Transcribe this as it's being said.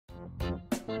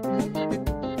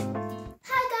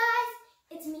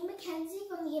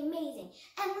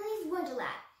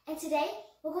and today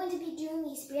we're going to be doing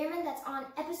the experiment that's on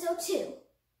episode 2.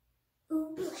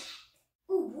 Oobleck.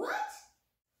 Ooh, what?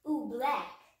 Oobleck.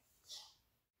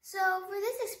 So for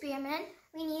this experiment,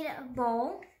 we need a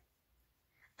bowl,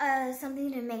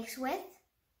 something to mix with.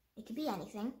 It could be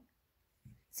anything.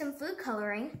 Some food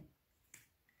coloring,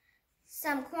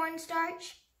 some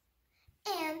cornstarch,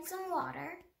 and some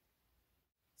water.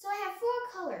 So I have 4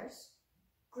 colors: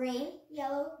 green,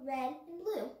 yellow, red, and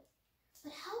blue.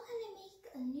 But how can I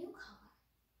make a new color?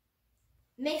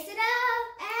 Mix it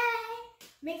up, eh?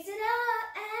 Mix it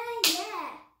up, eh? Yeah.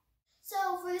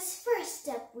 So for this first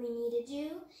step we need to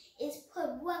do is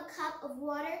put 1 cup of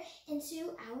water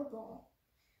into our bowl.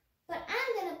 But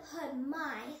I'm going to put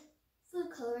my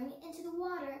food coloring into the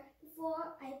water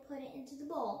before I put it into the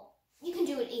bowl. You can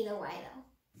do it either way though.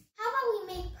 How about we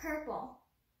make purple?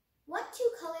 What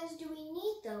 2 colors do we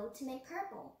need though to make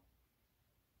purple?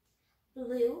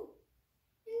 Blue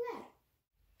and red.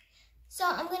 So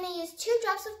I'm going to use 2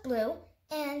 drops of blue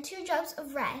and 2 drops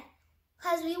of red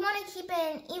because we want to keep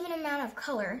an even amount of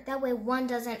color. That way one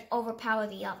doesn't overpower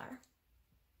the other.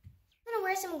 I'm going to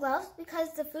wear some gloves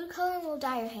because the food coloring will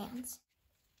dye your hands.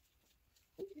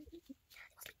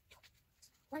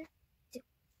 1, 2.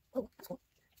 Oh, that's cool.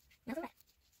 Now the red.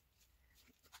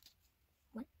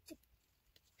 1, 2.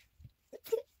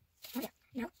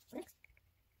 Now the next.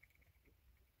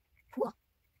 Cool.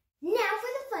 Now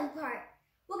for the fun part.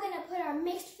 We're going to put our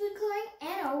mixed food coloring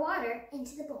and our water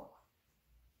into the bowl.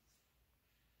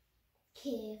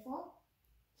 Careful,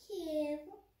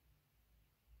 careful.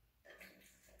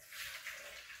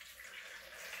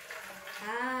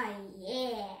 Ah,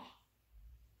 yeah.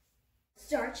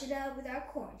 Starch it up with our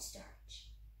cornstarch.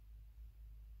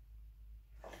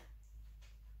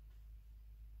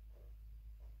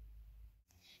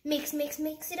 Mix, mix,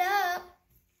 mix it up.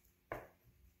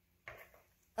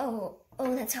 Oh,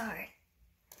 that's hard.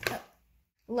 Oh,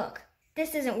 look,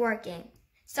 this isn't working.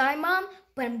 Sorry, Mom,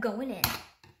 but I'm going in.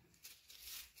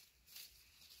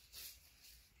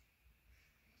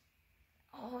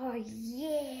 Oh,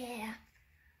 yeah.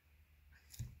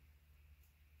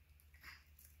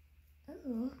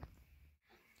 Ooh.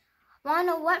 Wanna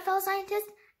know what, fellow scientists?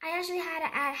 I actually had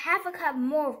to add half a cup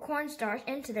more of cornstarch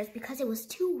into this because it was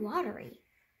too watery.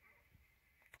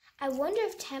 I wonder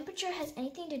if temperature has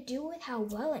anything to do with how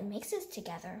well it mixes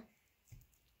together.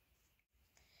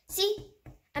 See,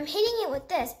 I'm hitting it with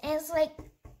this and it's like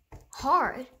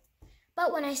hard.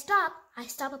 But when I stop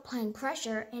applying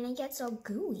pressure and it gets all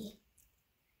gooey.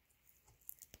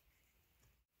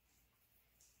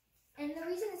 And the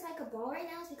reason it's like a ball right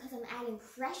now is because I'm adding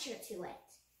pressure to it.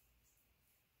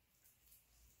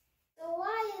 So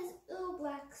why is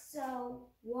Oobleck so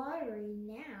watery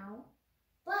now,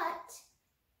 but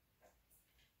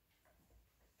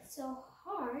so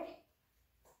hard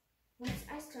once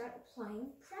I start applying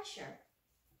pressure?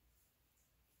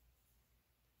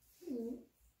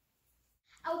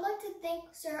 I would like to thank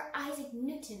Sir Isaac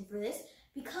Newton for this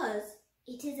because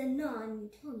it is a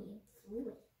non-Newtonian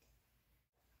fluid.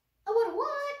 Oh,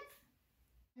 what?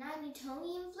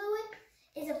 Non-Newtonian fluid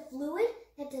is a fluid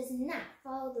that does not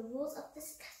follow the rules of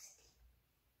viscosity.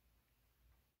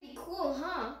 Pretty cool,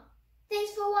 huh?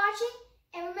 Thanks for watching,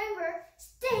 and remember,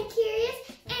 stay curious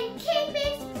and keep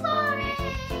exploring!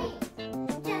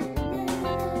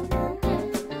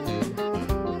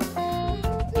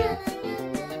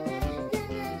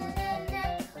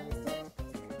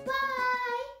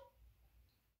 Bye!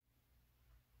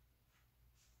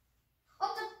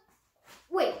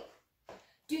 Wait,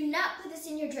 do not put this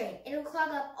in your drain. It'll clog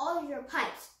up all of your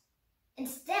pipes.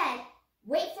 Instead,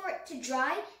 wait for it to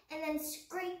dry and then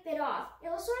scrape it off. It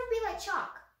will sort of be like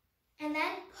chalk. And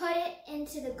then put it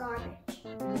into the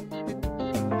garbage.